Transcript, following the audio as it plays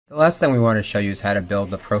The last thing we want to show you is how to build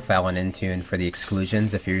the profile in Intune for the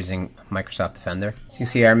exclusions if you're using Microsoft Defender. So you can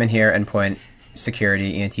see I'm in here, endpoint,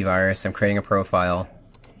 security, antivirus. I'm creating a profile.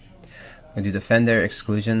 I'm going to do Defender,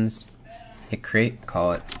 exclusions, hit create,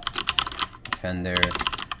 call it Defender,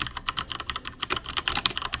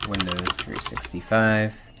 Windows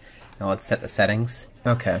 365. Now let's set the settings.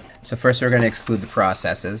 Okay, so first we're going to exclude the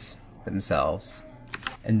processes themselves.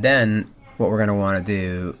 And then what we're going to want to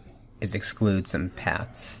do is exclude some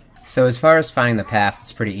paths. So as far as finding the paths,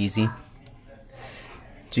 it's pretty easy. So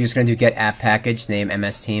you're just going to do get app package, name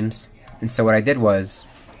MS Teams. And so what I did was,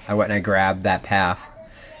 I went and I grabbed that path.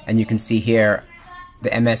 And you can see here,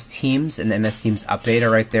 the MS Teams and the MS Teams update are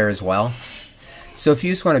right there as well. So if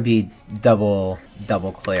you just want to be double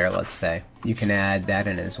clear, let's say, you can add that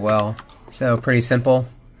in as well. So pretty simple.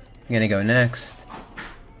 I'm going to go next.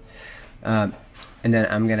 And then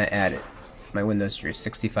I'm going to add my Windows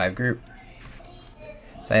 365 group.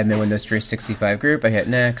 So I have my Windows 365 group, I hit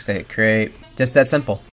next, I hit create. Just that simple.